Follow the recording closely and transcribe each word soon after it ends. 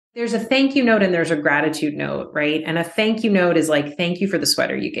There's a thank you note and there's a gratitude note, right? And a thank you note is like, thank you for the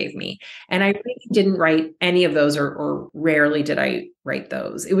sweater you gave me. And I really didn't write any of those, or rarely did I write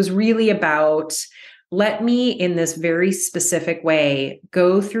those. It was really about, let me, in this very specific way,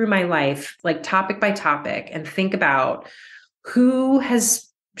 go through my life, like topic by topic, and think about who has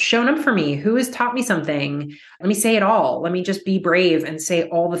shown up for me, who has taught me something. Let me say it all. Let me just be brave and say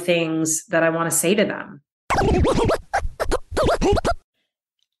all the things that I want to say to them.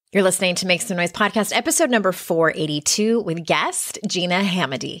 You're listening to Make Some Noise podcast, episode number 482 with guest Gina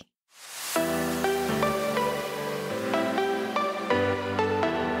Hamadey.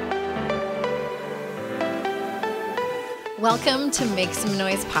 Welcome to Make Some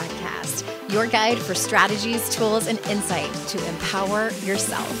Noise podcast, your guide for strategies, tools, and insight to empower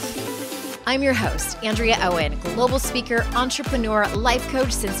yourself. I'm your host, Andrea Owen, global speaker, entrepreneur, life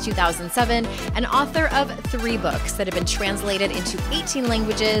coach since 2007, and author of 3 books that have been translated into 18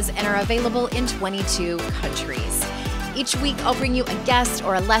 languages and are available in 22 countries. Each week, I'll bring you a guest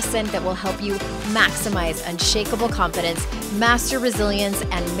or a lesson that will help you maximize unshakable confidence, master resilience,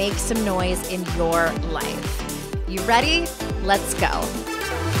 and make some noise in your life. You ready? Let's go.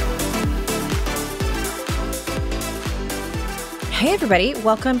 Hey, everybody.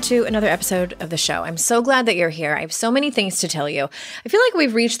 Welcome to another episode of the show. I'm so glad that you're here. I have so many things to tell you. I feel like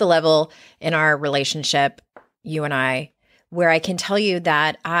we've reached the level in our relationship, you and I, where I can tell you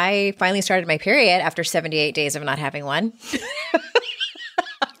that I finally started my period after 78 days of not having one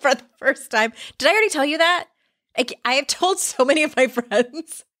for the first time. Did I already tell you that? I have told so many of my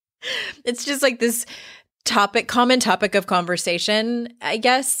friends. It's just like this common topic of conversation, I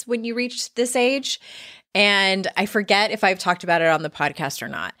guess, when you reach this age. And I forget if I've talked about it on the podcast or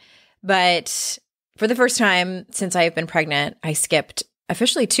not. But for the first time since I've been pregnant, I skipped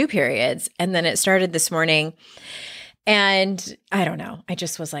officially 2 periods. And then it started this morning. And I don't know. I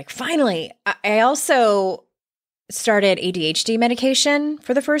just was like, finally. I also started ADHD medication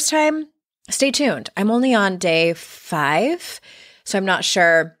for the first time. Stay tuned. I'm only on day 5. So I'm not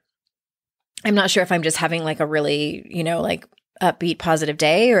sure if I'm just having like a really, like upbeat, positive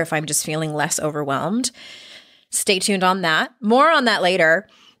day, or if I'm just feeling less overwhelmed. Stay tuned on that. More on that later.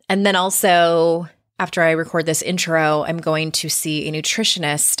 And then also, after I record this intro, I'm going to see a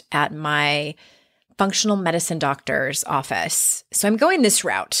nutritionist at my functional medicine doctor's office. So I'm going this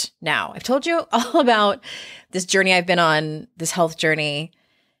route now. I've told you all about this journey I've been on, this health journey.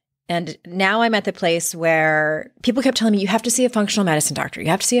 And now I'm at the place where people kept telling me, you have to see a functional medicine doctor. You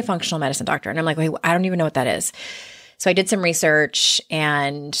have to see a functional medicine doctor. And I'm like, wait, I don't even know what that is. So I did some research,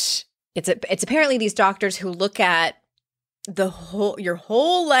 and it's apparently these doctors who look at your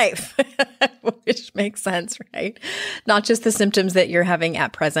whole life, which makes sense, right? Not just the symptoms that you're having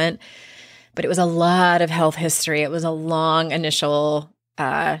at present, but it was a lot of health history. It was a long initial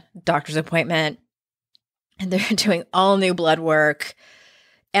doctor's appointment, and they're doing all new blood work.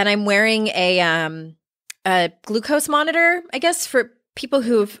 And I'm wearing a glucose monitor, I guess, for people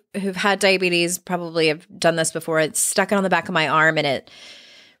who've had diabetes probably have done this before. It's stuck on the back of my arm, and it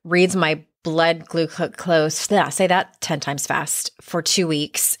reads my blood glucose. Yeah, say that 10 times fast for 2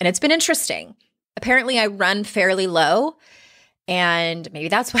 weeks. And it's been interesting. Apparently, I run fairly low, and maybe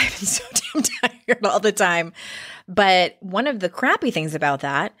that's why I've been so damn tired all the time. But one of the crappy things about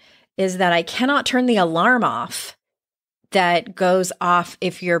that is that I cannot turn the alarm off that goes off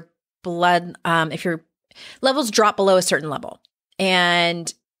if your if your levels drop below a certain level.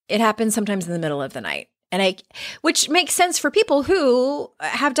 And it happens sometimes in the middle of the night. Which makes sense for people who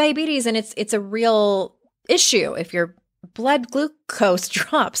have diabetes, and it's a real issue if your blood glucose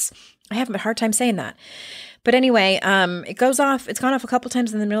drops. I have a hard time saying that. But anyway, it goes off. It's gone off a couple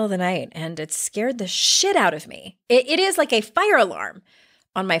times in the middle of the night, and it scared the shit out of me. It is like a fire alarm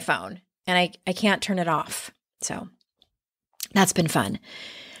on my phone, and I can't turn it off. So that's been fun.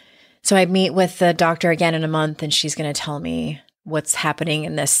 So I meet with the doctor again in a month, and she's going to tell me what's happening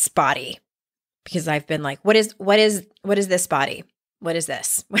in this body, because I've been like, what is this body? What is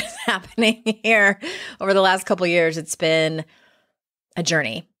this? What is happening here? Over the last couple of years, it's been a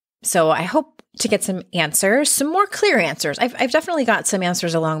journey. So I hope to get some answers, some more clear answers. I've definitely got some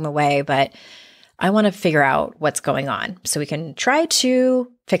answers along the way, but I want to figure out what's going on so we can try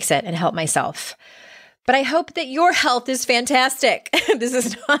to fix it and help myself. But I hope that your health is fantastic. This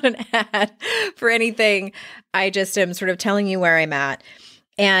is not an ad for anything. I just am sort of telling you where I'm at.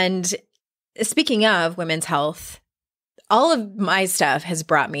 And speaking of women's health, all of my stuff has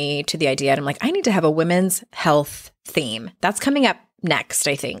brought me to the idea, and I'm like, I need to have a women's health theme. That's coming up next,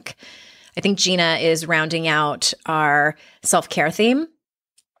 I think. I think Gina is rounding out our self-care theme.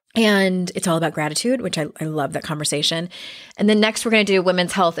 And it's all about gratitude, which I love that conversation. And then next we're going to do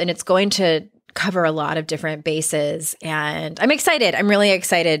women's health, and it's going to cover a lot of different bases. And I'm excited. I'm really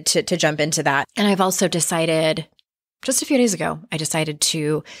excited to jump into that. And I've also decided just a few days ago, I decided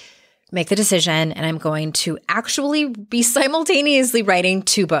to make the decision, and I'm going to actually be simultaneously writing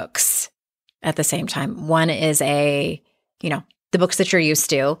 2 books at the same time. One is the books that you're used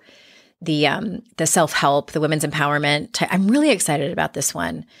to, the self-help, the women's empowerment. I'm really excited about this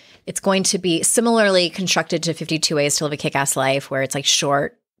one. It's going to be similarly constructed to 52 Ways to Live a Kick-Ass Life, where it's like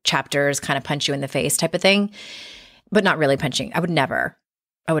short chapters, kind of punch you in the face type of thing, but not really punching. I would never.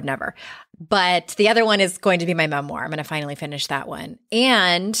 But the other one is going to be my memoir. I'm going to finally finish that one.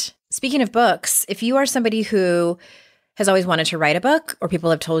 And speaking of books, if you are somebody who has always wanted to write a book, or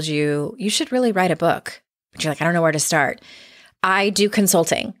people have told you, you should really write a book, but you're like, I don't know where to start. I do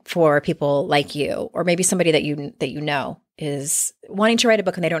consulting for people like you, or maybe somebody that you know is wanting to write a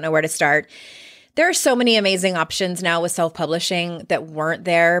book and they don't know where to start. There are so many amazing options now with self-publishing that weren't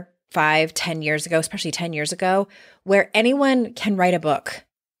there 5-10 years ago, especially 10 years ago, where anyone can write a book.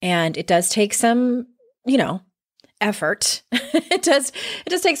 And it does take some, effort. It does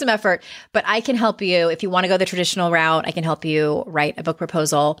take some effort, but I can help you. If you want to go the traditional route, I can help you write a book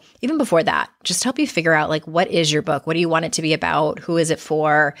proposal. Even before that, just help you figure out, like, what is your book? What do you want it to be about? Who is it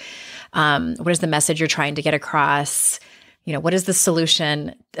for? What is the message you're trying to get across? What is the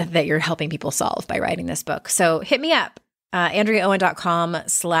solution that you're helping people solve by writing this book? So hit me up,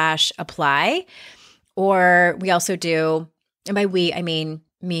 AndreaOwen.com/apply. Or we also do, and by we, I mean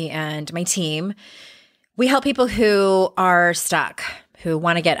me and my team, we help people who are stuck, who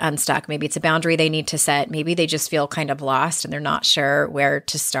want to get unstuck. Maybe it's a boundary they need to set. Maybe they just feel kind of lost and they're not sure where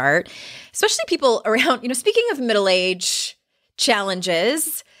to start. Especially people around, speaking of middle age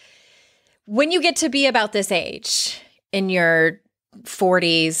challenges, when you get to be about this age, in your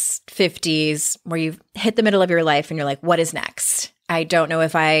 40s, 50s, where you've hit the middle of your life and you're like, what is next? I don't know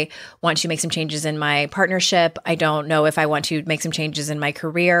if I want to make some changes in my partnership. I don't know if I want to make some changes in my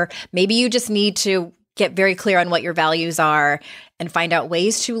career. Maybe you just need to get very clear on what your values are and find out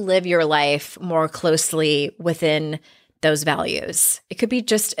ways to live your life more closely within those values. It could be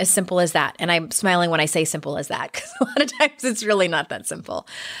just as simple as that. And I'm smiling when I say simple as that, because a lot of times it's really not that simple.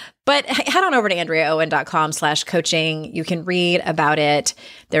 But head on over to AndreaOwen.com/coaching. You can read about it.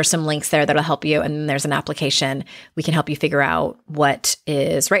 There's some links there that'll help you. And then there's an application. We can help you figure out what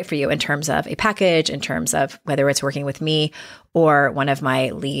is right for you in terms of a package, in terms of whether it's working with me or one of my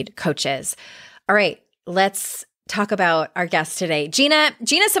lead coaches. All right, let's talk about our guest today. Gina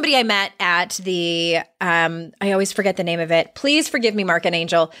is somebody I met at the, I always forget the name of it. Please forgive me, Mark and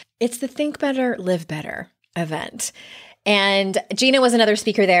Angel. It's the Think Better, Live Better event. And Gina was another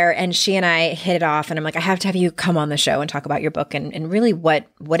speaker there, and she and I hit it off. And I'm like, I have to have you come on the show and talk about your book and really what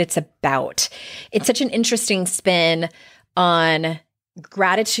it's about. It's such an interesting spin on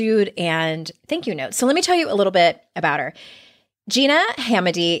gratitude and thank you notes. So let me tell you a little bit about her. Gina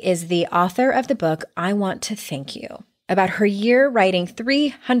Hamadey is the author of the book, I Want to Thank You, about her year writing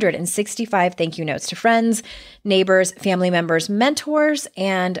 365 thank you notes to friends, neighbors, family members, mentors,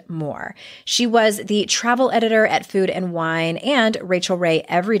 and more. She was the travel editor at Food and Wine and Rachel Ray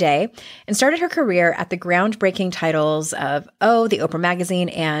Everyday, and started her career at the groundbreaking titles of The Oprah Magazine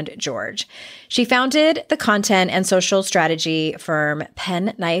and George. She founded the content and social strategy firm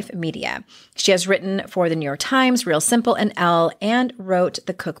Pen Knife Media. She has written for the New York Times, Real Simple, and Elle, and wrote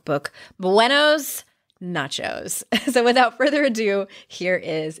the cookbook Buenos Nachos. So without further ado, here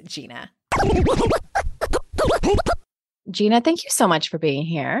is Gina. Gina, thank you so much for being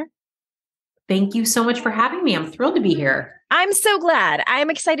here. Thank you so much for having me. I'm thrilled to be here. I'm so glad. I'm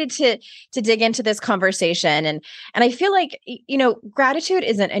excited to dig into this conversation. And I feel like, gratitude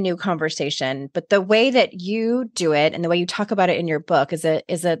isn't a new conversation, but the way that you do it and the way you talk about it in your book is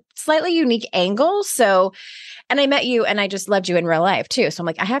a slightly unique angle. So, and I met you and I just loved you in real life too. So I'm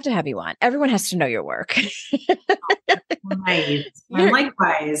like, I have to have you on. Everyone has to know your work. Nice. And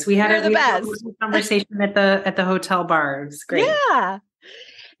likewise, we had a conversation at the hotel bar. It was great. Yeah.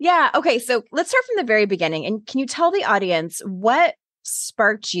 Yeah. Okay. So let's start from the very beginning. And can you tell the audience what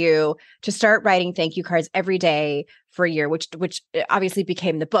sparked you to start writing thank you cards every day for a year, which obviously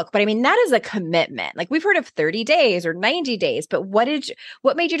became the book. But I mean, that is a commitment. Like, we've heard of 30 days or 90 days, but what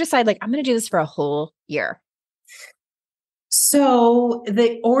made you decide, like, I'm going to do this for a whole year? So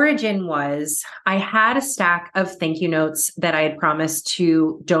the origin was I had a stack of thank you notes that I had promised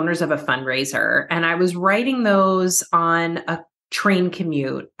to donors of a fundraiser. And I was writing those on a train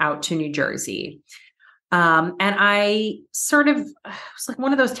commute out to New Jersey. And I sort of, it was like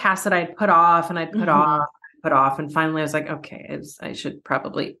one of those tasks that I'd put off and I'd put off. put off. And finally I was like, okay, I should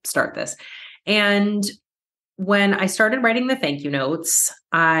probably start this. And when I started writing the thank you notes,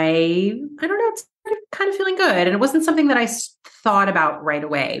 I don't know, it's kind of feeling good. And it wasn't something that I thought about right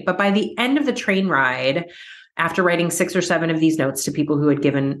away. But by the end of the train ride, after writing 6 or 7 of these notes to people who had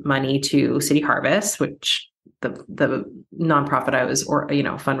given money to City Harvest, which the nonprofit I was,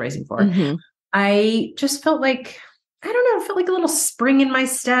 fundraising for, I just felt like, I don't know, I felt like a little spring in my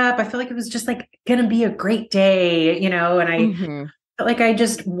step. I felt like it was just like going to be a great day, and I felt like I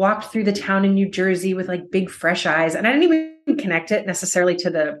just walked through the town in New Jersey with like big fresh eyes. And I didn't even connect it necessarily to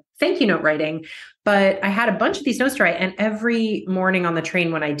the thank you note writing, but I had a bunch of these notes to write. And every morning on the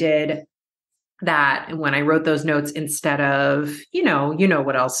train when I did that, and when I wrote those notes, instead of,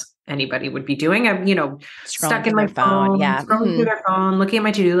 what else anybody would be doing, I'm, stuck in my phone, scrolling through their phone, looking at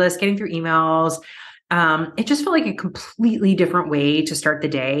my to-do list, getting through emails. It just felt like a completely different way to start the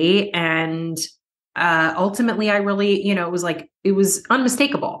day. And ultimately I really, it was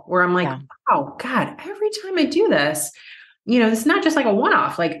unmistakable, where I'm like, oh God, every time I do this, it's not just like a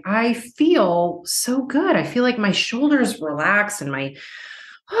one-off. Like I feel so good. I feel like my shoulders relax and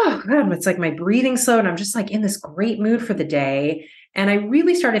oh God, it's like my breathing slowed and I'm just like in this great mood for the day. And I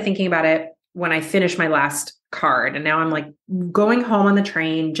really started thinking about it when I finished my last card. And now I'm like going home on the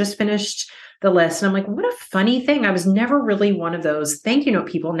train, just finished the list. And I'm like, what a funny thing. I was never really one of those thank you note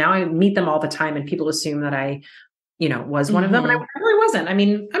people. Now I meet them all the time and people assume that I, was one of them. And I really wasn't. I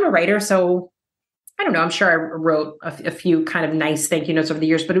mean, I'm a writer, so I don't know. I'm sure I wrote a few kind of nice thank you notes over the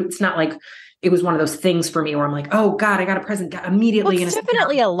years, but it's not like it was one of those things for me where I'm like, oh God, I got a present immediately. Well, it's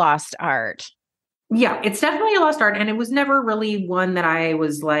definitely a lost art. Yeah, it's definitely a lost art. And it was never really one that I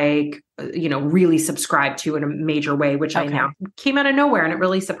was like, really subscribed to in a major way, which I now came out of nowhere. And it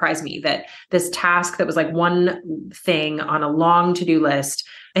really surprised me that this task that was like one thing on a long to-do list,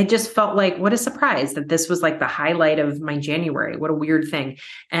 it just felt like, what a surprise that this was like the highlight of my January. What a weird thing.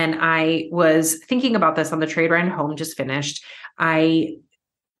 And I was thinking about this on the train ride home, just finished. I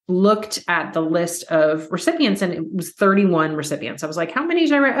looked at the list of recipients and it was 31 recipients. I was like, how many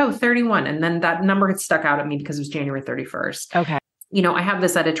did I write? Oh, 31. And then that number had stuck out at me because it was January 31st. Okay. I have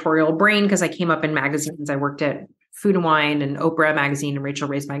this editorial brain because I came up in magazines. I worked at Food and Wine and Oprah magazine and Rachel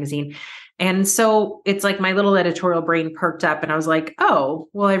Ray's magazine. And so it's like my little editorial brain perked up and I was like, oh,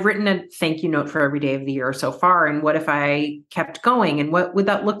 well, I've written a thank you note for every day of the year so far. And what if I kept going and what would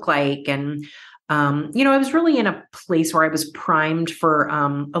that look like? And I was really in a place where I was primed for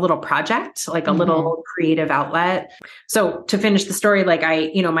a little project, like a little creative outlet. So to finish the story, like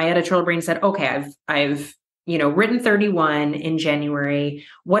my editorial brain said, okay, I've written 31 in January.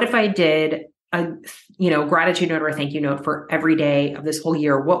 What if I did a, gratitude note or a thank you note for every day of this whole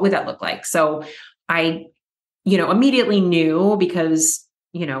year? What would that look like? So I, immediately knew because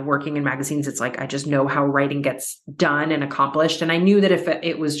working in magazines, it's like, I just know how writing gets done and accomplished. And I knew that if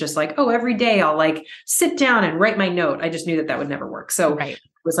it was just like, oh, every day I'll like sit down and write my note, I just knew that would never work. So it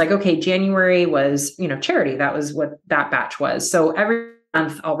was like, okay, January was, charity. That was what that batch was. So every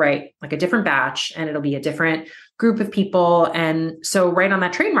month I'll write like a different batch and it'll be a different group of people. And so right on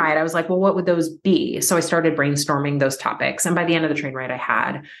that train ride, I was like, well, what would those be? So I started brainstorming those topics. And by the end of the train ride, I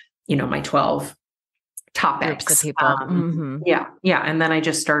had, my 12 topics. Groups of people. Yeah. And then I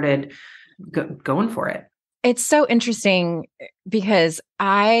just started going for it. It's so interesting because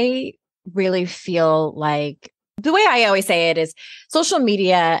I really feel like the way I always say it is social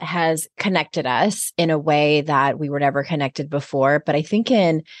media has connected us in a way that we were never connected before. But I think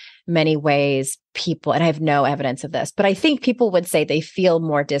in many ways, people, and I have no evidence of this, but I think people would say they feel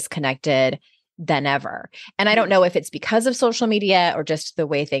more disconnected than ever. And I don't know if it's because of social media or just the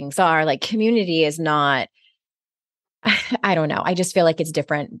way things are. Like community is not, I don't know. I just feel like it's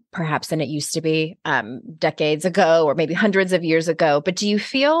different perhaps than it used to be decades ago or maybe hundreds of years ago. But do you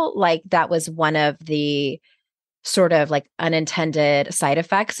feel like that was one of the sort of like unintended side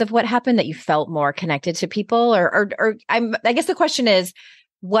effects of what happened, that you felt more connected to people? I guess the question is,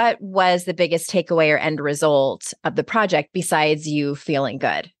 what was the biggest takeaway or end result of the project besides you feeling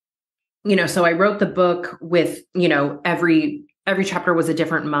good? So I wrote the book with, every chapter was a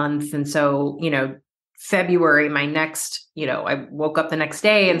different month. And so, February, my next, I woke up the next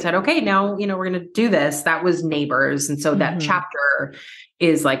day and said, okay, now, we're going to do this. That was neighbors. And so that chapter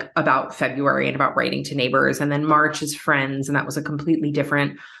is like about February and about writing to neighbors. And then March is friends. And that was a completely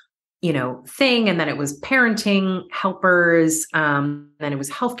different, thing. And then it was parenting helpers. Then it was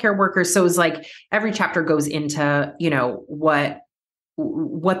healthcare workers. So it was like every chapter goes into,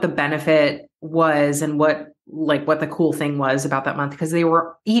 what the benefit was and what the cool thing was about that month, because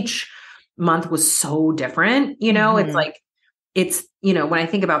each month was so different. It's like it's, when I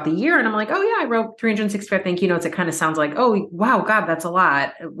think about the year and I'm like, oh yeah, I wrote 365 thank you notes. It kind of sounds like, oh wow, God, that's a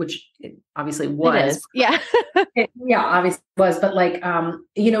lot, which it obviously was. It is. Yeah. Yeah, obviously was. But like,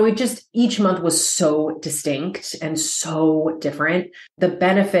 it just, each month was so distinct and so different. The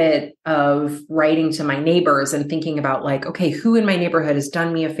benefit of writing to my neighbors and thinking about like, okay, who in my neighborhood has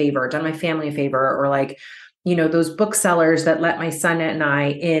done me a favor, done my family a favor, or like, those booksellers that let my son and I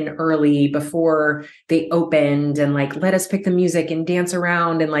in early before they opened and like let us pick the music and dance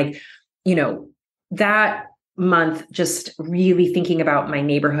around. And like, that month, just really thinking about my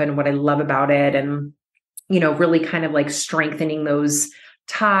neighborhood and what I love about it. And, really kind of like strengthening those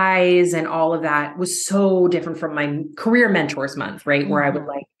ties and all of that was so different from my career mentors month, right? Where I would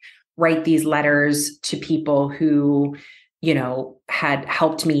like write these letters to people who, had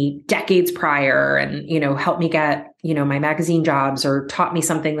helped me decades prior and, helped me get, my magazine jobs or taught me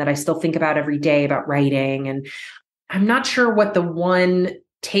something that I still think about every day about writing. And I'm not sure what the one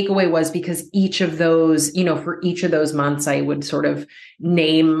takeaway was, because each of those, for each of those months, I would sort of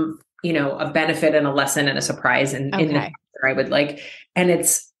name, a benefit and a lesson and a surprise. And in the I would like, and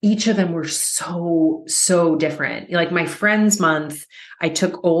it's, each of them were so, so different. Like my friends month, I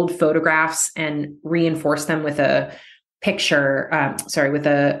took old photographs and reinforced them with a picture, with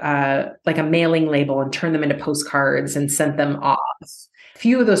a, like a mailing label, and turned them into postcards and sent them off. A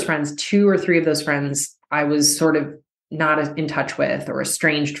few of those friends, 2 or 3 of those friends, I was sort of not in touch with or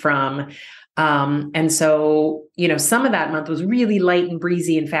estranged from. And so, some of that month was really light and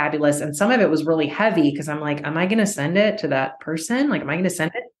breezy and fabulous. And some of it was really heavy because I'm like, am I going to send it to that person? Like, am I going to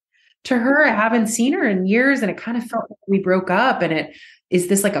send it to her? I haven't seen her in years. And it kind of felt like we broke up, and is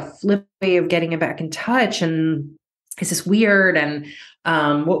this like a flip way of getting it back in touch? And is this weird? And,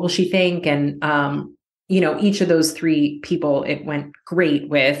 what will she think? And, each of those 3 people, it went great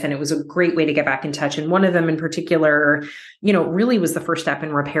with, and it was a great way to get back in touch. And one of them in particular, really was the first step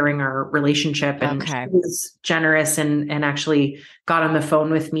in repairing our relationship. And she was generous and actually got on the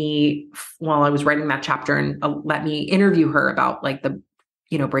phone with me while I was writing that chapter and let me interview her about like the,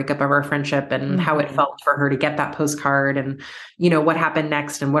 breakup of our friendship and how it felt for her to get that postcard and, what happened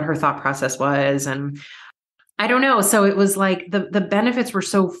next and what her thought process was. And I don't know. So it was like the benefits were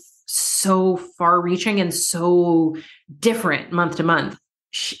so far reaching and so different month to month.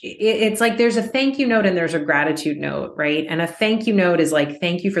 It's like, there's a thank you note and there's a gratitude note, right? And a thank you note is like,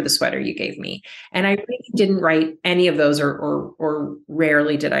 thank you for the sweater you gave me. And I really didn't write any of those or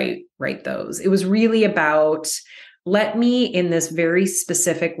rarely did I write those. It was really about, let me in this very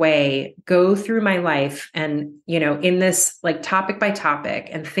specific way go through my life and, in this like topic by topic,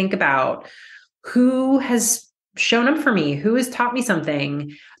 and think about who has shown up for me, who has taught me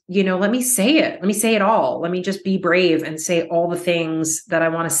something. Let me say it. Let me say it all. Let me just be brave and say all the things that I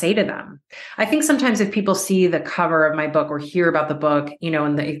want to say to them. I think sometimes if people see the cover of my book or hear about the book,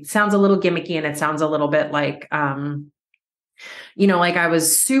 and it sounds a little gimmicky and it sounds a little bit like, like I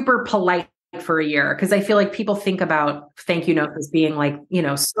was super polite for a year, because I feel like people think about thank you notes as being like,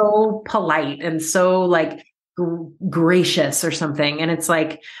 so polite and so like gracious or something. And it's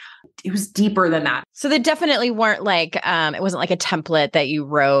like, it was deeper than that. So they definitely weren't like, it wasn't like a template that you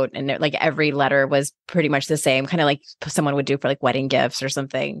wrote and like every letter was pretty much the same, kind of like someone would do for like wedding gifts or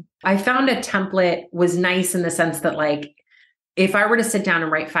something. I found a template was nice in the sense that like, if I were to sit down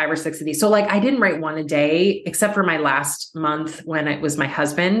and write 5 or 6 of these, so like I didn't write one a day, except for my last month when it was my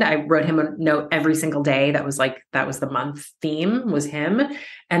husband. I wrote him a note every single day. That was the month theme was him.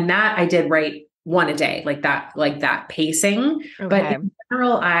 And that I did write one a day, like that pacing. Okay. But in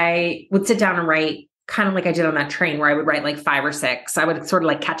general, I would sit down and write kind of like I did on that train, where I would write like 5 or 6. I would sort of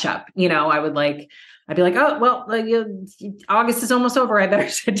like catch up, I'd be like, oh, well, August is almost over. I better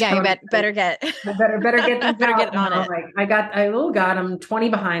sit down. Yeah, you better get it on it. Like, I'm 20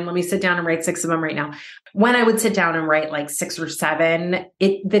 behind. Let me sit down and write 6 of them right now. When I would sit down and write like 6 or 7,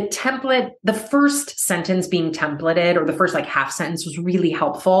 the template, the first sentence being templated, or the first like half sentence, was really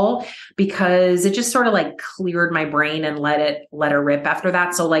helpful, because it just sort of like cleared my brain and let her rip after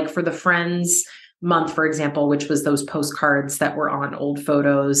that. So like for the friends month, for example, which was those postcards that were on old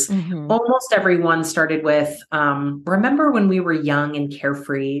photos, almost everyone started with, remember when we were young and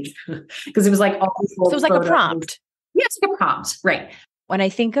carefree? Because it was like all these old So it was like photos. A prompt. Yes, a prompt, right. When I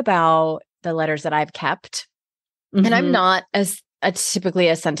think about the letters that I've kept, and I'm not typically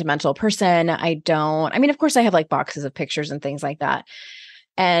a sentimental person. Of course I have like boxes of pictures and things like that.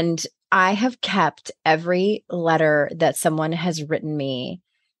 And I have kept every letter that someone has written me,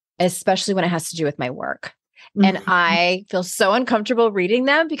 especially when it has to do with my work. And Mhm. I feel so uncomfortable reading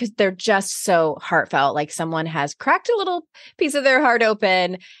them because they're just so heartfelt. Like someone has cracked a little piece of their heart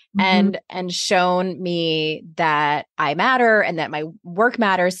open Mhm. and shown me that I matter and that my work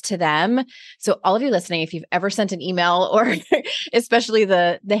matters to them. So all of you listening, if you've ever sent an email or especially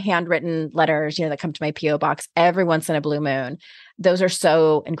the handwritten letters, that come to my PO box every once in a blue moon, those are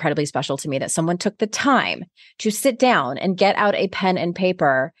so incredibly special to me that someone took the time to sit down and get out a pen and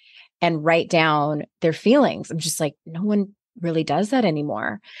paper and write down their feelings. I'm just like, no one really does that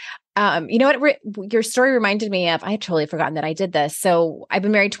anymore. You know what? Your story reminded me of, I had totally forgotten that I did this. So I've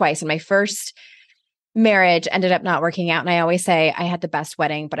been married twice, and my first marriage ended up not working out. And I always say I had the best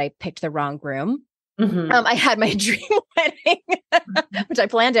wedding, but I picked the wrong groom. Mhm. I had my dream wedding, which I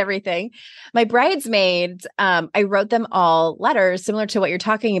planned everything. My bridesmaids, I wrote them all letters similar to what you're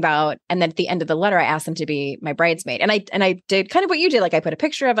talking about. And then at the end of the letter, I asked them to be my bridesmaid. And I did kind of what you did. Like I put a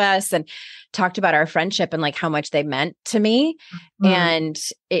picture of us and talked about our friendship and like how much they meant to me. Mhm. And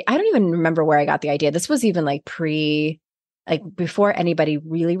I don't even remember where I got the idea. This was even like before anybody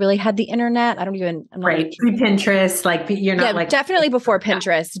really, really had the internet. I'm not even Right. Pre-Pinterest, like you're yeah, not like, definitely before yeah.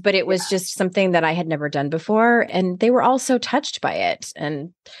 Pinterest, but it was just something that I had never done before. And they were all so touched by it.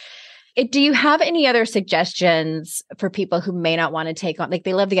 And do you have any other suggestions for people who may not want to take on, like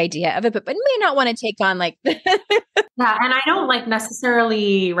they love the idea of it, but may not want to take on like, Yeah, and I don't like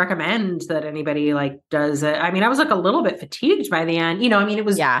necessarily recommend that anybody like does it. I mean, I was like a little bit fatigued by the end. I mean, it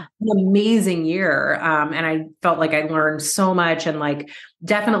was yeah. an amazing year. And I felt like I learned so much. And like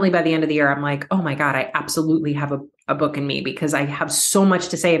definitely by the end of the year, I'm like, oh my God, I absolutely have a book in me because I have so much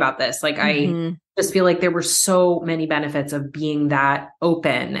to say about this. Like I Mhm. just feel like there were so many benefits of being that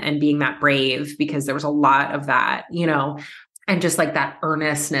open and being that brave because there was a lot of that, and just like that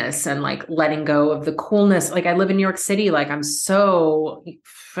earnestness and like letting go of the coolness. Like I live in New York City, like I'm so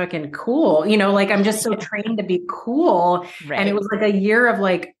fucking cool, like I'm just so trained to be cool. And it Right. was like a year of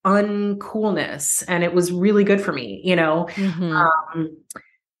like uncoolness and it was really good for me. Mhm.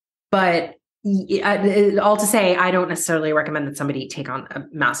 But all to say, I don't necessarily recommend that somebody take on a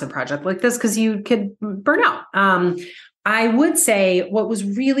massive project like this because you could burn out. I would say what was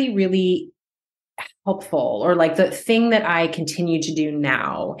really, really helpful or like the thing that I continue to do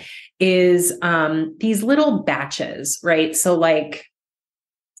now is these little batches, right? So like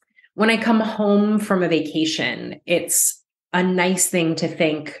when I come home from a vacation, it's a nice thing to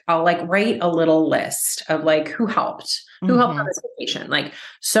think, I'll like write a little list of like who helped on Mhm. this vacation. Like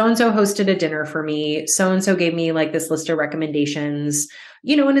so-and-so hosted a dinner for me. So-and-so gave me like this list of recommendations,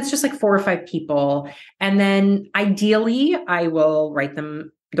 and it's just like 4 or 5 people. And then ideally I will write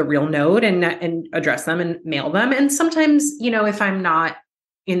them the real note and address them and mail them. And sometimes, if I'm not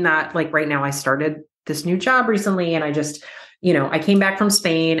in that, like right now I started this new job recently and I just, I came back from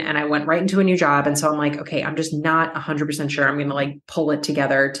Spain and I went right into a new job. And so I'm like, okay, I'm just not 100% sure I'm going to like pull it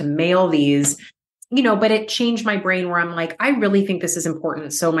together to mail these, but it changed my brain where I'm like, I really think this is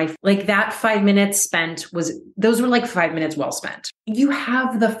important. So like that 5 minutes spent those were like 5 minutes well spent. You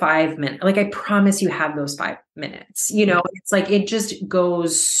have the 5 minutes, like I promise you have those 5 minutes, it's like, it just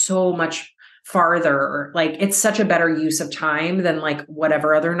goes so much farther. Like it's such a better use of time than like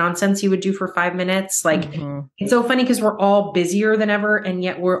whatever other nonsense you would do for 5 minutes. Like Mhm. it's so funny because we're all busier than ever. And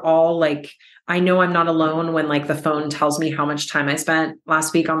yet we're all like, I know I'm not alone when like the phone tells me how much time I spent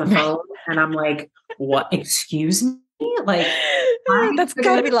last week on the phone. And I'm like, what? Excuse me? Like, That's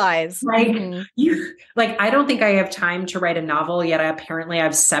gotta be lies. like Mhm. I don't think I have time to write a novel yet. I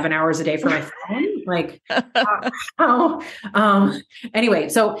have 7 hours a day for my phone. Like, oh, anyway,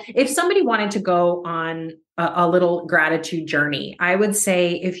 so if somebody wanted to go on a little gratitude journey, I would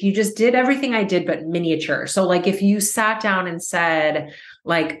say if you just did everything I did, but miniature. So like if you sat down and said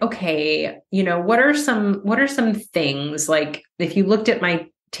like, okay, what are some things, like if you looked at my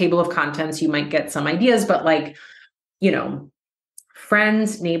table of contents, you might get some ideas, but like, you know,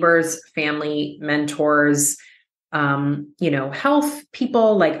 friends, neighbors, family, mentors, health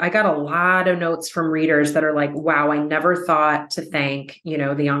people. Like I got a lot of notes from readers that are like, wow, I never thought to thank, the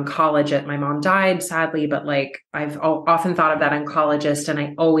oncologist. My mom died sadly, but like I've often thought of that oncologist.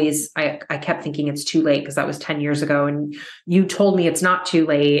 And I kept thinking it's too late because that was 10 years ago. And you told me it's not too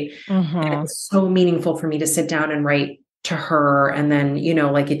late. And it Mhm. was so meaningful for me to sit down and write to her. And then,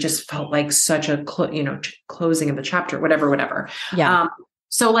 like, it just felt like such a, closing of the chapter, whatever. Yeah.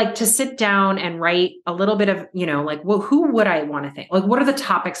 So like to sit down and write a little bit of, like, well, who would I want to think? Like, what are the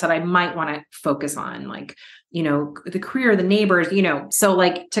topics that I might want to focus on? Like, the career, the neighbors, so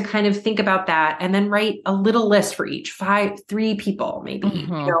like to kind of think about that and then write a little list for each 3 people, maybe,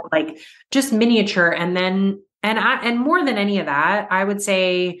 Mhm. like just miniature. And then, and more than any of that, I would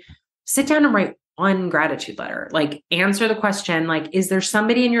say sit down and write one gratitude letter. Like, answer the question, like, is there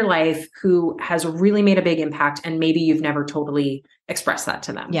somebody in your life who has really made a big impact and maybe you've never totally expressed that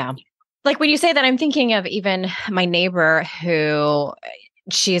to them? Yeah. Like when you say that, I'm thinking of even my neighbor who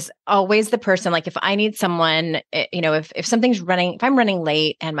she's always the person, like if I need someone, if something's running, if I'm running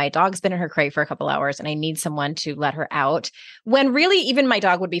late and my dog's been in her crate for a couple hours and I need someone to let her out, when really even my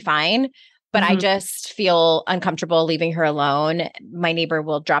dog would be fine, but I just feel uncomfortable leaving her alone, my neighbor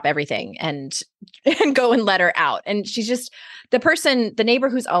will drop everything and go and let her out. And she's just the neighbor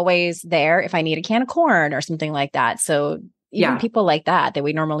who's always there if I need a can of corn or something like that. So even people like that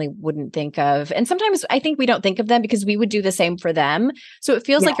we normally wouldn't think of. And sometimes I think we don't think of them because we would do the same for them. So it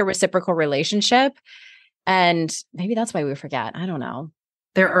feels like a reciprocal relationship. And maybe that's why we forget. I don't know.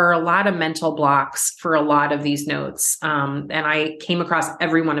 There are a lot of mental blocks for a lot of these notes. And I came across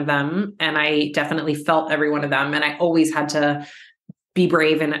every one of them, and I definitely felt every one of them. And I always had to be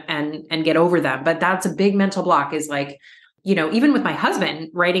brave and get over them. But that's a big mental block, is like, even with my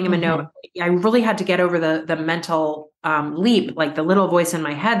husband, writing him a note, I really had to get over the mental leap, like the little voice in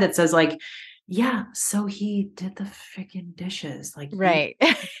my head that says like, yeah, so he did the freaking dishes. Like, right.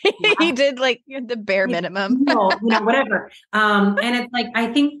 He did like the bare minimum. Whatever. And it's like, I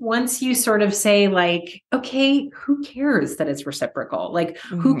think once you sort of say like, okay, who cares that it's reciprocal? Like,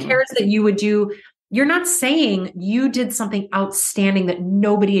 who cares that you would do, you're not saying you did something outstanding that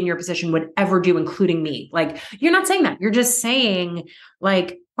nobody in your position would ever do, including me. Like, you're not saying that. You're just saying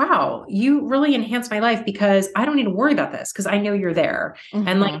like, wow, you really enhanced my life because I don't need to worry about this because I know you're there.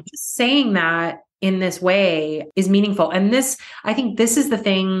 And like, just saying that in this way is meaningful. And I think this is the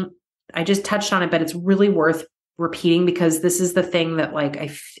thing, I just touched on it, but it's really worth repeating because this is the thing that like,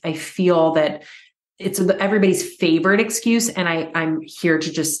 I feel that it's everybody's favorite excuse. And I'm here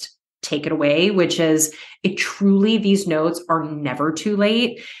to just take it away, which is these notes are never too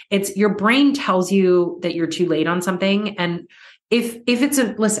late. It's your brain tells you that you're too late on something. And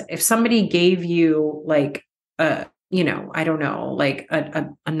if somebody gave you like, I don't know, like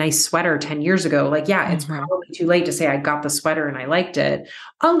a nice sweater 10 years ago, like, yeah, it's probably too late to say I got the sweater and I liked it.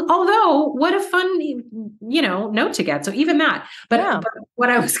 Although what a fun, note to get. So even that, but what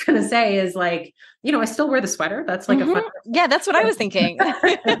I was going to say is like, I still wear the sweater. That's like a fun. Yeah, that's what I was thinking.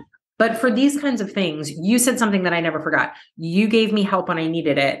 But for these kinds of things, you said something that I never forgot. You gave me help when I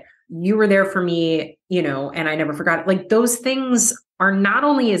needed it. You were there for me, and I never forgot it. Like, those things are, not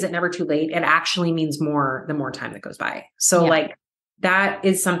only is it never too late, it actually means more the more time that goes by. So like, that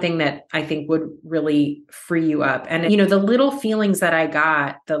is something that I think would really free you up. And, the little feelings that I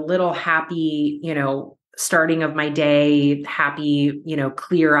got, the little happy, starting of my day, happy,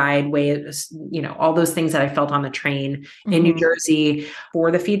 clear-eyed way, all those things that I felt on the train in New Jersey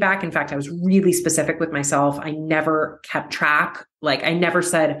for the feedback. In fact, I was really specific with myself. I never kept track. Like, I never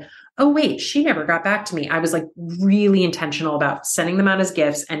said, oh, wait, she never got back to me. I was like really intentional about sending them out as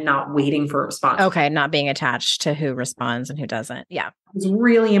gifts and not waiting for a response. Okay. Not being attached to who responds and who doesn't. Yeah. It's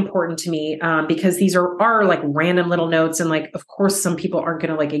really important to me because these are like random little notes. And like, of course, some people aren't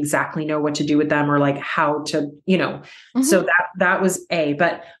going to like exactly know what to do with them or like how to, so that was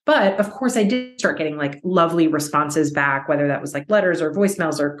but of course I did start getting like lovely responses back, whether that was like letters or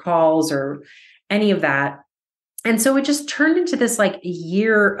voicemails or calls or any of that. And so it just turned into this like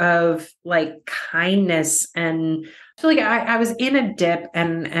year of like kindness. And I feel like I was in a dip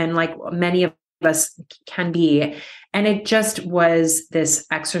and like many of us can be. And it just was this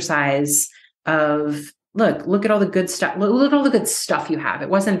exercise of, look at all the good stuff. Look at all the good stuff you have. It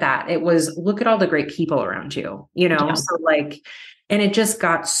wasn't that. It was, look at all the great people around you, So like, and it just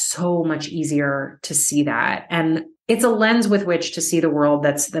got so much easier to see that. And it's a lens with which to see the world.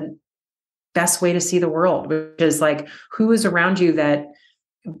 That's the best way to see the world, which is like, who is around you that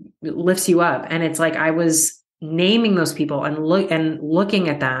lifts you up. And it's like, I was naming those people and looking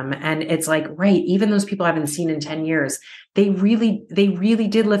at them. And it's like, right, even those people I haven't seen in 10 years, they really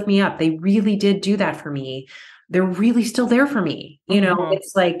did lift me up. They really did do that for me. They're really still there for me.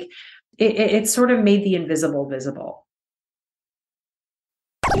 It's like, it sort of made the invisible visible.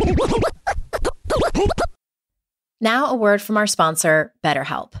 Now a word from our sponsor,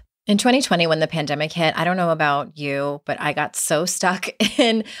 BetterHelp. In 2020, when the pandemic hit, I don't know about you, but I got so stuck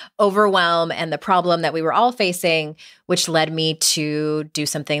in overwhelm and the problem that we were all facing, which led me to do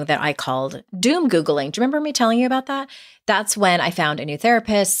something that I called doom Googling. Do you remember me telling you about that? That's when I found a new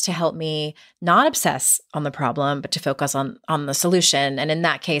therapist to help me not obsess on the problem, but to focus on the solution. And in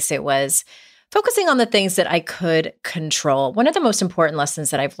that case, it was focusing on the things that I could control. One of the most important lessons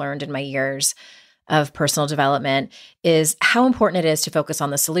that I've learned in my years of personal development is how important it is to focus on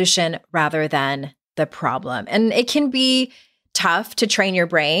the solution rather than the problem. And it can be tough to train your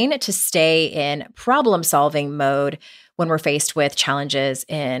brain to stay in problem-solving mode when we're faced with challenges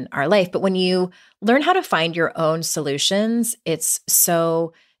in our life. But when you learn how to find your own solutions, it's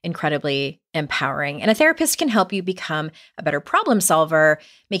so incredibly empowering. And a therapist can help you become a better problem solver,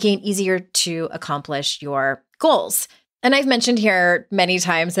 making it easier to accomplish your goals. And I've mentioned here many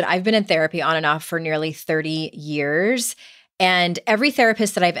times that I've been in therapy on and off for nearly 30 years. And every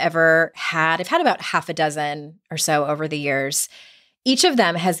therapist that I've ever had, I've had about half a dozen or so over the years. Each of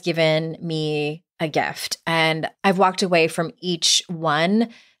them has given me a gift. And I've walked away from each one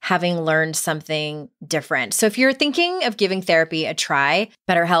having learned something different. So if you're thinking of giving therapy a try,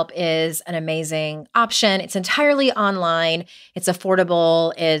 BetterHelp is an amazing option. It's entirely online. It's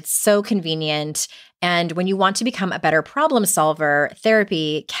affordable. It's so convenient. And when you want to become a better problem solver,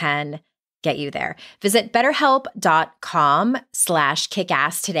 therapy can get you there. Visit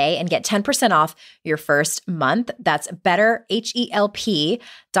betterhelp.com/kickass today and get 10% off your first month. That's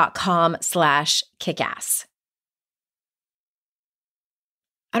betterhelp.com/kickass.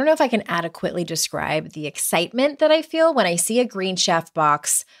 I don't know if I can adequately describe the excitement that I feel when I see a Green Chef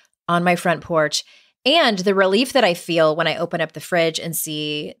box on my front porch and the relief that I feel when I open up the fridge and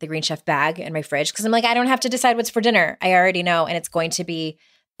see the Green Chef bag in my fridge. Because I'm like, I don't have to decide what's for dinner. I already know, and it's going to be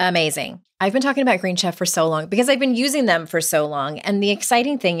amazing. I've been talking about Green Chef for so long because I've been using them for so long. And the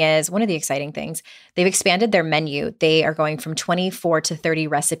exciting thing is, one of the exciting things, they've expanded their menu. They are going from 24 to 30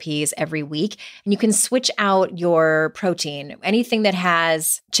 recipes every week. And you can switch out your protein. Anything that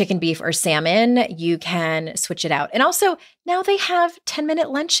has chicken, beef, or salmon, you can switch it out. And also, now they have 10-minute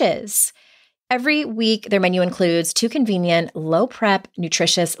lunches. Every week, their menu includes 2 convenient, low-prep,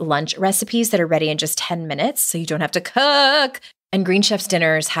 nutritious lunch recipes that are ready in just 10 minutes, so you don't have to cook. And Green Chef's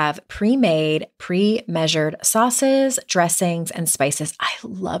dinners have pre-made, pre-measured sauces, dressings, and spices. I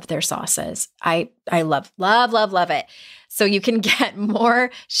love their sauces. I love it. So you can get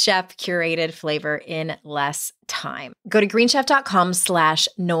more chef-curated flavor in less time. Go to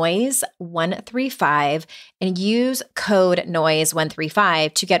greenchef.com/noise135 and use code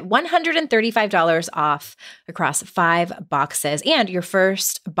noise135 to get $135 off across 5 boxes. And your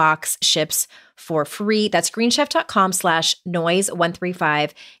first box ships for free. That's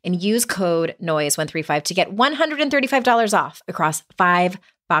greenchef.com/noise135 and use code noise135 to get $135 off across 5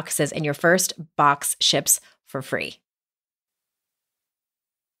 boxes, and your first box ships for free.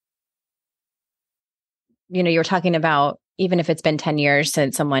 You know, you were talking about even if it's been 10 years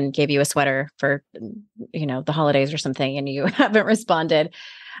since someone gave you a sweater for, the holidays or something, and you haven't responded.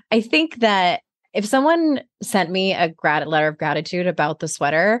 I think that if someone sent me a letter of gratitude about the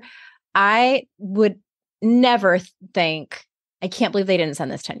sweater, I would never think, I can't believe they didn't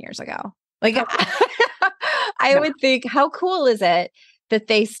send this 10 years ago. Like, I would think, how cool is it that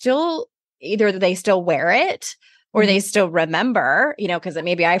they still wear it or they still remember, because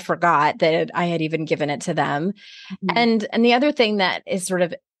maybe I forgot that I had even given it to them. Mm-hmm. And the other thing that is sort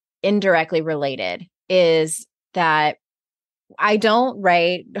of indirectly related is that I don't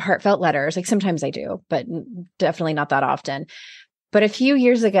write heartfelt letters. Like sometimes I do, but definitely not that often. But a few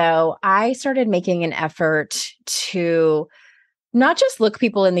years ago, I started making an effort to not just look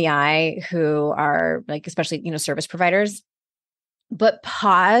people in the eye who are like, especially, service providers, but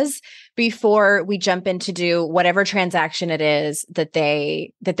pause before we jump in to do whatever transaction it is that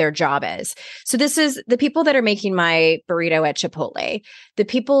their job is. So this is the people that are making my burrito at Chipotle, the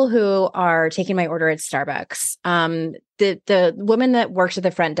people who are taking my order at Starbucks, the woman that works at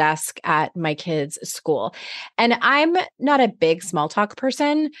the front desk at my kids' school. And I'm not a big small talk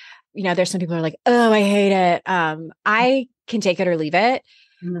person. There's some people who are like, oh, I hate it. I can take it or leave it.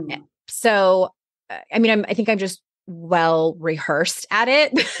 Mm. So, I think I'm just well rehearsed at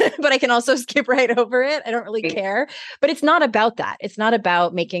it, but I can also skip right over it. I don't really care, but it's not about that. It's not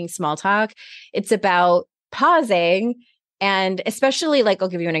about making small talk. It's about pausing. And especially like, I'll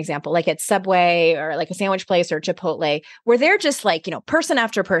give you an example, like at Subway or like a sandwich place or Chipotle, where they're just like, person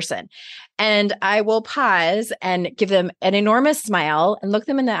after person. And I will pause and give them an enormous smile and look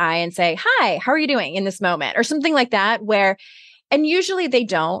them in the eye and say, hi, how are you doing in this moment? Or something like that, and usually they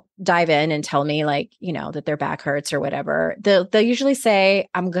don't dive in and tell me like, that their back hurts or whatever. They'll usually say,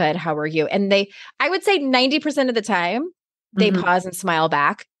 I'm good. How are you? And I would say 90% of the time they pause and smile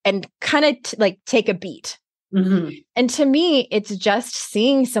back and kind of take a beat. Mm-hmm. And to me, it's just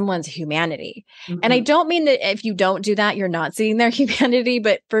seeing someone's humanity. Mm-hmm. And I don't mean that if you don't do that, you're not seeing their humanity.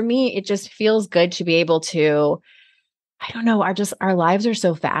 But for me, it just feels good to be able to, I don't know, our lives are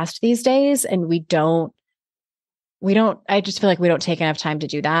so fast these days and we don't I just feel like we don't take enough time to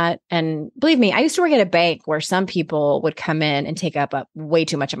do that. And believe me, I used to work at a bank where some people would come in and take up way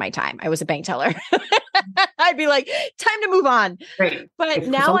too much of my time. I was a bank teller. I'd be like, time to move on. Right. But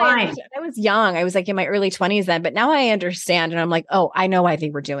now I understand. I was young. I was like in my early 20s then, but now I understand. And I'm like, oh, I know why they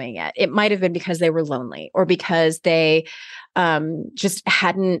were doing it. It might have been because they were lonely or because they just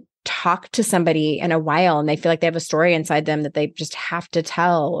hadn't talked to somebody in a while and they feel like they have a story inside them that they just have to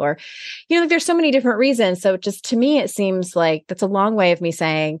tell, or, like there's so many different reasons. So just to me, it seems like that's a long way of me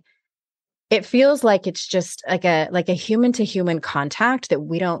saying it feels like it's just like a human to human contact that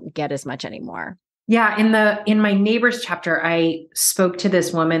we don't get as much anymore. Yeah. In my neighbors chapter, I spoke to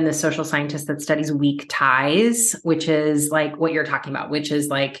this woman, the social scientist that studies weak ties, which is like what you're talking about, which is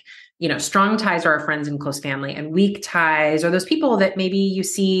like, strong ties are our friends and close family, and weak ties are those people that maybe you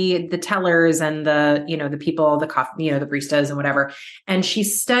see the tellers and the people, the coffee, the baristas and whatever. And she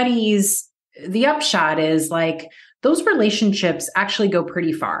studies, the upshot is like those relationships actually go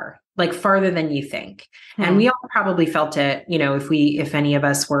pretty far, like farther than you think. And we all probably felt it, if any of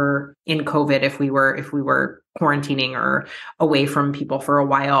us were in COVID, if we were quarantining or away from people for a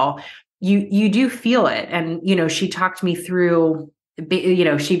while, you do feel it. And, she talked me through,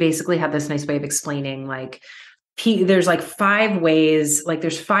 she basically had this nice way of explaining, like, there's like 5 ways, like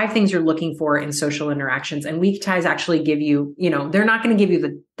there's 5 things you're looking for in social interactions, and weak ties actually give you, they're not going to give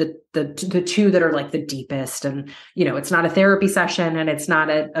you the 2 that are like the deepest, and it's not a therapy session, and it's not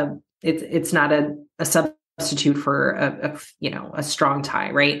it's not a substitute for a strong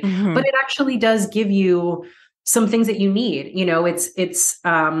tie, right? Mm-hmm. But it actually does give you some things that you need. It's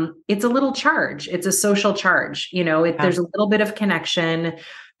a little charge. It's a social charge. There's a little bit of connection.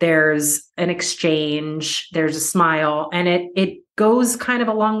 There's an exchange, there's a smile, and it goes kind of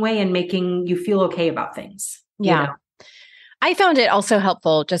a long way in making you feel okay about things. Yeah. I found it also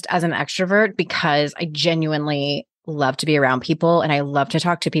helpful just as an extrovert because I genuinely love to be around people and I love to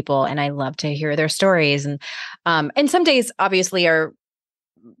talk to people and I love to hear their stories. And some days obviously are,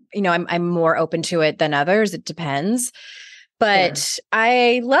 I'm more open to it than others. It depends. But yeah.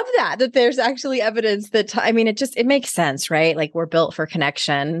 I love that there's actually evidence that, it makes sense, right? Like we're built for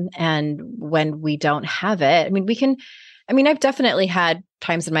connection. And when we don't have it, I've definitely had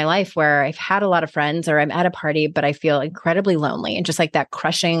times in my life where I've had a lot of friends or I'm at a party, but I feel incredibly lonely and just like that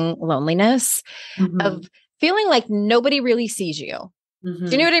crushing loneliness of feeling like nobody really sees you. Mm-hmm.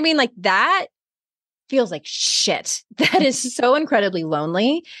 Do you know what I mean? Like that feels like shit. That is so incredibly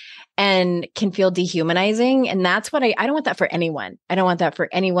lonely and can feel dehumanizing. And that's what I don't want that for anyone. I don't want that for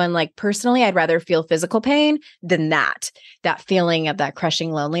anyone. Like personally, I'd rather feel physical pain than that feeling of that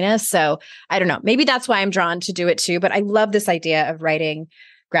crushing loneliness. So I don't know, maybe that's why I'm drawn to do it too. But I love this idea of writing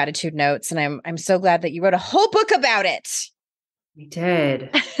gratitude notes. And I'm so glad that you wrote a whole book about it. We did.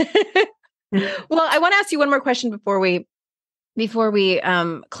 Well, I want to ask you one more question before we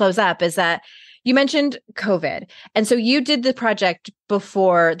close up, is that you mentioned COVID. And so you did the project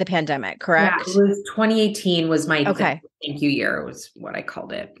before the pandemic, correct? Yeah, it was 2018 was my thank you year, was what I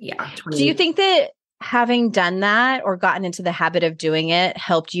called it. Yeah. Do you think that having done that or gotten into the habit of doing it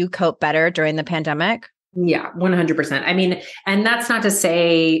helped you cope better during the pandemic? Yeah, 100%. And that's not to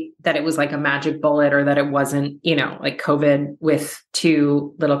say that it was like a magic bullet or that it wasn't, like COVID with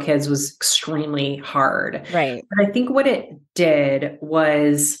 2 little kids was extremely hard. Right. But I think what it did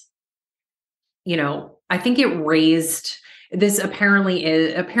was, I think it raised this apparently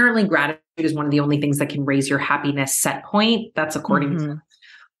gratitude is one of the only things that can raise your happiness set point. That's according to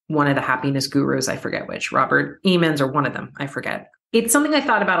one of the happiness gurus. I forget which, Robert Emmons or one of them. I forget. It's something I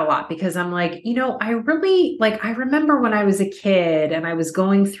thought about a lot because I'm like, I really I remember when I was a kid and I was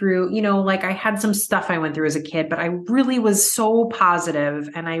going through, I had some stuff I went through as a kid, but I really was so positive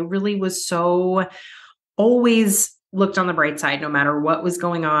and I really was so always looked on the bright side no matter what was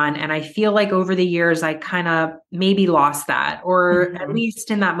going on. And I feel like over the years, I kind of maybe lost that, or at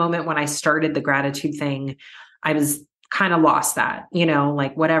least in that moment when I started the gratitude thing, I was kind of lost that,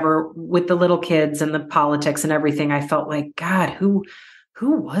 whatever with the little kids and the politics and everything. I felt like, God, who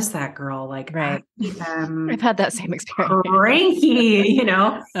was that girl? Like, right. I've had that same experience. Cranky,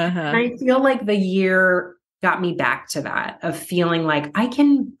 I feel like the year got me back to that of feeling like I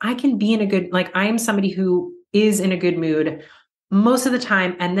can be in a good, like I am somebody who is in a good mood most of the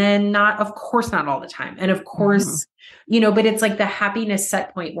time. And then of course, not all the time. And of course, but it's like the happiness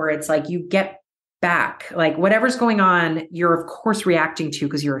set point where it's like, you get back, like whatever's going on, you're of course reacting to,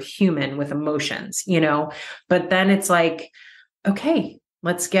 because you're a human with emotions, but then it's like, okay,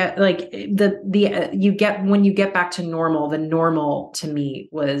 let's get like when you get back to normal, the normal to me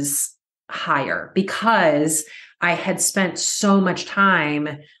was higher because I had spent so much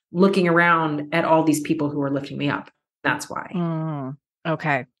time looking around at all these people who are lifting me up. That's why.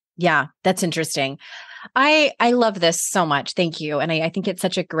 Okay. Yeah, that's interesting. I love this so much. Thank you. And I think it's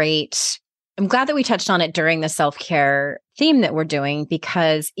such a great, I'm glad that we touched on it during the self-care theme that we're doing,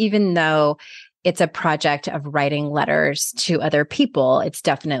 because even though it's a project of writing letters to other people, it's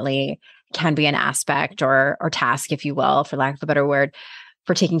definitely can be an aspect or task, if you will, for lack of a better word,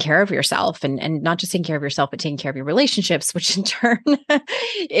 for taking care of yourself, and not just taking care of yourself, but taking care of your relationships, which in turn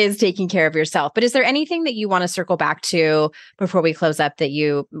is taking care of yourself. But is there anything that you want to circle back to before we close up that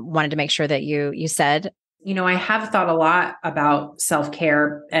you wanted to make sure that you said? I have thought a lot about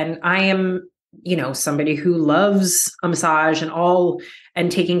self-care, and I am, somebody who loves a massage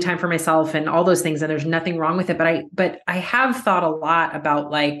and taking time for myself and all those things. And there's nothing wrong with it. But I have thought a lot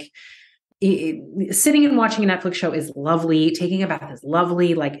about like, sitting and watching a Netflix show is lovely. Taking a bath is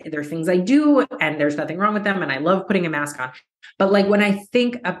lovely. Like, there are things I do and there's nothing wrong with them. And I love putting a mask on. But like, when I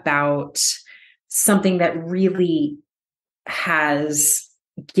think about something that really has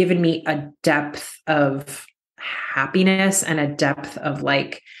given me a depth of happiness and a depth of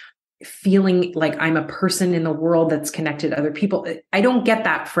like feeling like I'm a person in the world that's connected to other people, I don't get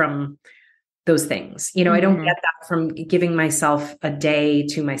that from those things. I don't get that from giving myself a day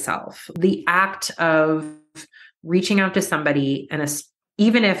to myself. The act of reaching out to somebody, and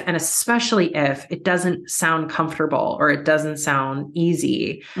even if, and especially if it doesn't sound comfortable or it doesn't sound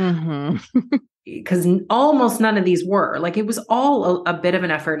easy, because almost none of these were, like, it was all a bit of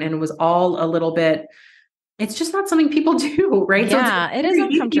an effort, and it was all a little bit, it's just not something people do, right? Yeah, So it is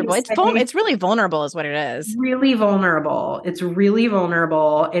uncomfortable. It's really vulnerable is what it is. Really vulnerable. It's really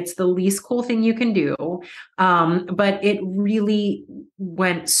vulnerable. It's the least cool thing you can do. But it really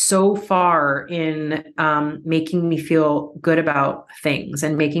went so far in making me feel good about things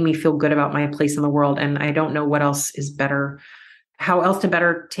and making me feel good about my place in the world. And I don't know what else is better, how else to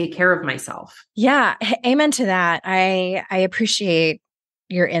better take care of myself. Yeah. Amen to that. I appreciate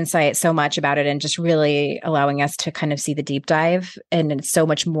your insight so much about it, and just really allowing us to kind of see the deep dive. And it's so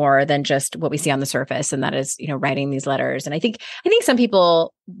much more than just what we see on the surface. And that is, writing these letters. And I think some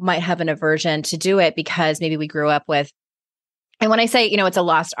people might have an aversion to do it because maybe we grew up with, and when I say, it's a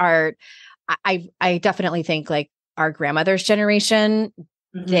lost art, I definitely think like our grandmother's generation,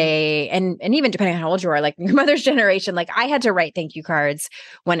 they, and even depending on how old you are, like your mother's generation, like I had to write thank you cards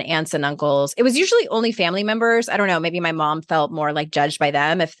when aunts and uncles, it was usually only family members. I don't know, maybe my mom felt more like judged by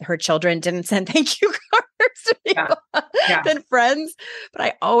them if her children didn't send thank you cards to people than friends. But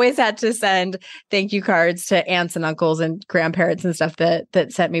I always had to send thank you cards to aunts and uncles and grandparents and stuff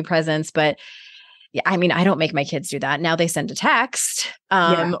that sent me presents. But yeah, I mean, I don't make my kids do that. Now they send a text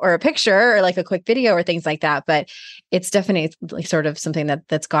or a picture or like a quick video or things like that. But it's definitely sort of something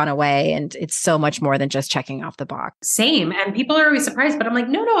that's gone away. And it's so much more than just checking off the box. Same. And people are always surprised, but I'm like,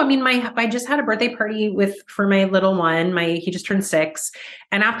 no. I mean, I just had a birthday party for my little one. He just turned 6.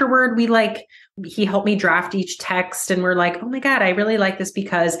 And afterward, he helped me draft each text, and we're like, oh my God, I really like this,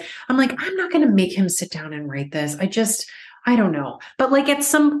 because I'm like, I'm not going to make him sit down and write this. I don't know. But like at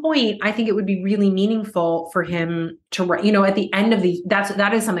some point, I think it would be really meaningful for him to write, at the end of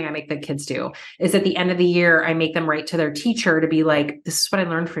that is something I make the kids do, is at the end of the year, I make them write to their teacher to be like, this is what I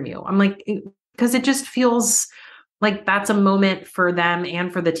learned from you. I'm like, because it just feels like that's a moment for them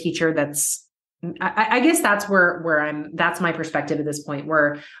and for the teacher. I guess that's that's my perspective at this point,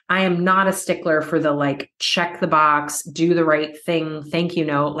 where I am not a stickler for the like, check the box, do the right thing, thank you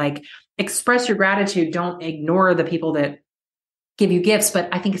note, like express your gratitude. Don't ignore the people that give you gifts, but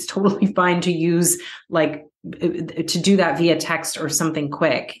I think it's totally fine to use to do that via text or something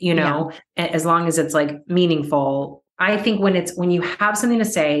quick, as long as it's like meaningful. I think when you have something to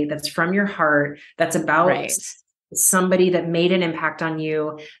say that's from your heart, that's about somebody that made an impact on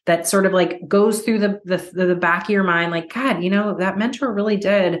you, that sort of like goes through the back of your mind, like, God, that mentor really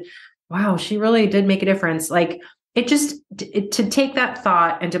did. Wow, she really did make a difference. Like to take that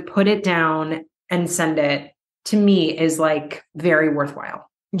thought and to put it down and send it, to me, is like very worthwhile.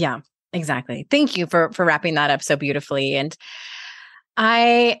 Yeah, exactly. Thank you for wrapping that up so beautifully. And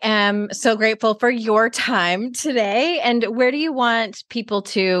I am so grateful for your time today. And where do you want people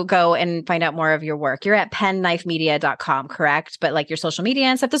to go and find out more of your work? You're at penknifemedia.com, correct? But like your social media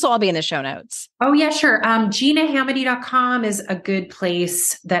and stuff, this will all be in the show notes. Oh, yeah, sure. GinaHamadey.com is a good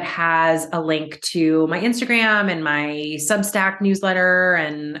place that has a link to my Instagram and my Substack newsletter,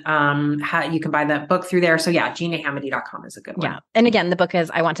 and how you can buy that book through there. So yeah, GinaHamadey.com is a good one. Yeah. And again, the book is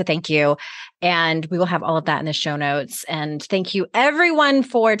I Want to Thank You. And we will have all of that in the show notes. And thank you, everyone, everyone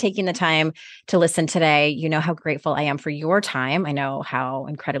for taking the time to listen today. You know how grateful I am for your time. I know how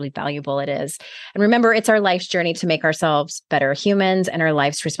incredibly valuable it is. And remember, it's our life's journey to make ourselves better humans and our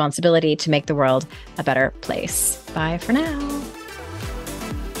life's responsibility to make the world a better place. Bye for now.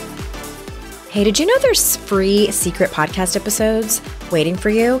 Hey, did you know there's free secret podcast episodes waiting for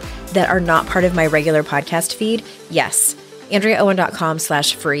you that are not part of my regular podcast feed? Yes,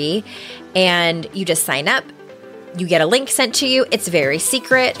 AndreaOwen.com/free. And you just sign up. You get a link sent to you. It's very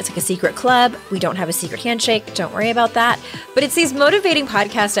secret. It's like a secret club. We don't have a secret handshake. Don't worry about that. But it's these motivating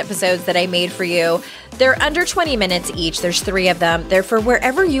podcast episodes that I made for you. They're under 20 minutes each. There's 3 of them. They're for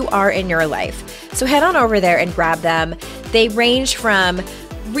wherever you are in your life. So head on over there and grab them. They range from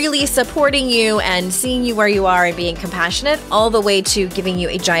really supporting you and seeing you where you are and being compassionate, all the way to giving you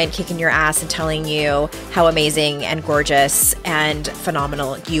a giant kick in your ass and telling you how amazing and gorgeous and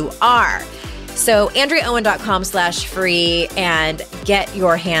phenomenal you are. So AndreaOwen.com/free and get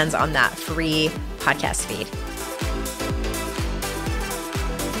your hands on that free podcast feed.